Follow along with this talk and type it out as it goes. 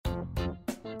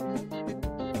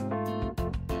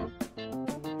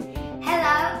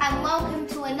Hello and welcome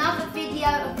to another video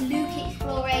of Luke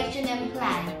Exploration and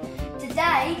Play.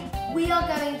 Today we are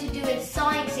going to do a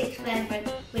science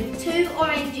experiment with 2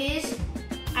 oranges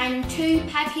and 2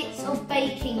 packets of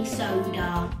baking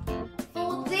soda.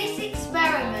 For this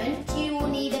experiment you will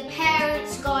need a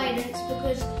parent's guidance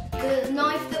because the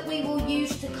knife that we will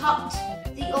use to cut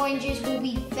the oranges will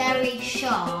be very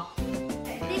sharp.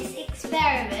 This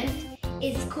experiment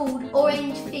is called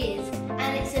Orange Fizz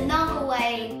and it's another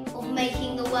way of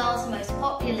making the world's most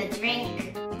popular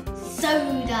drink,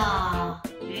 soda.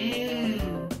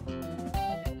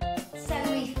 So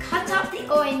we've cut up the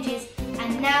oranges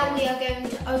and now we are going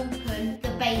to open the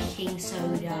baking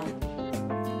soda.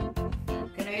 I'm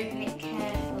going to open it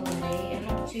carefully and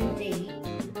not too deep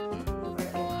or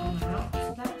it will come out.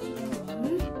 So that's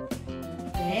one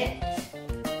bit.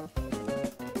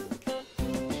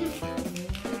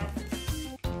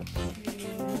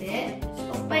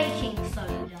 Baking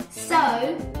soda.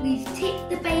 So we've tipped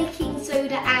the baking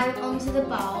soda out onto the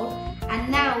bowl and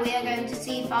now we are going to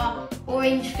see if our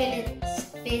Orange Fizz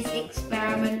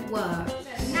experiment works.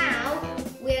 So now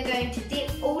we are going to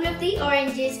dip all of the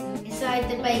oranges inside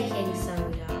the baking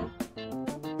soda.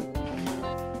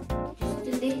 Just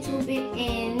a little bit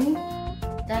in,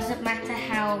 doesn't matter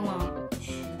how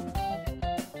much.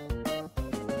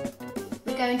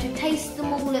 We're going to taste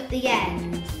them all at the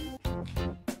end.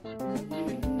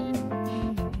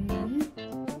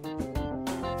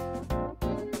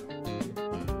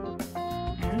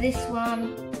 This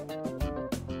one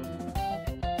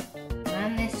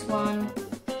and this one.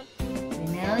 We're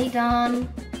nearly done.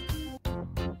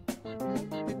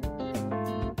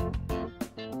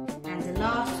 And the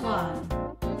last one.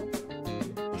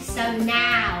 So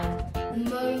now, the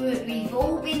moment we've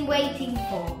all been waiting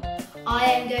for. I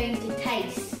am going to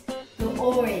taste the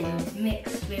orange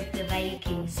mixed with the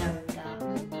baking soda.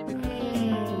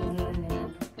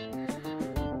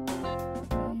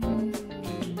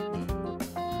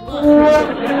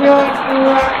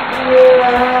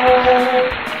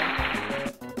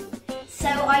 So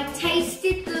I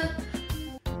tasted the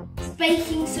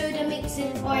baking soda mixed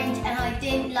with orange and I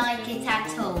didn't like it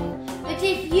at all. But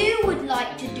if you would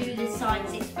like to do the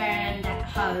science experiment at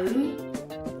home,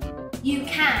 you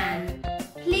can.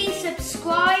 Please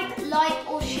subscribe, like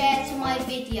or share to my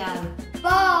video.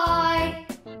 Bye!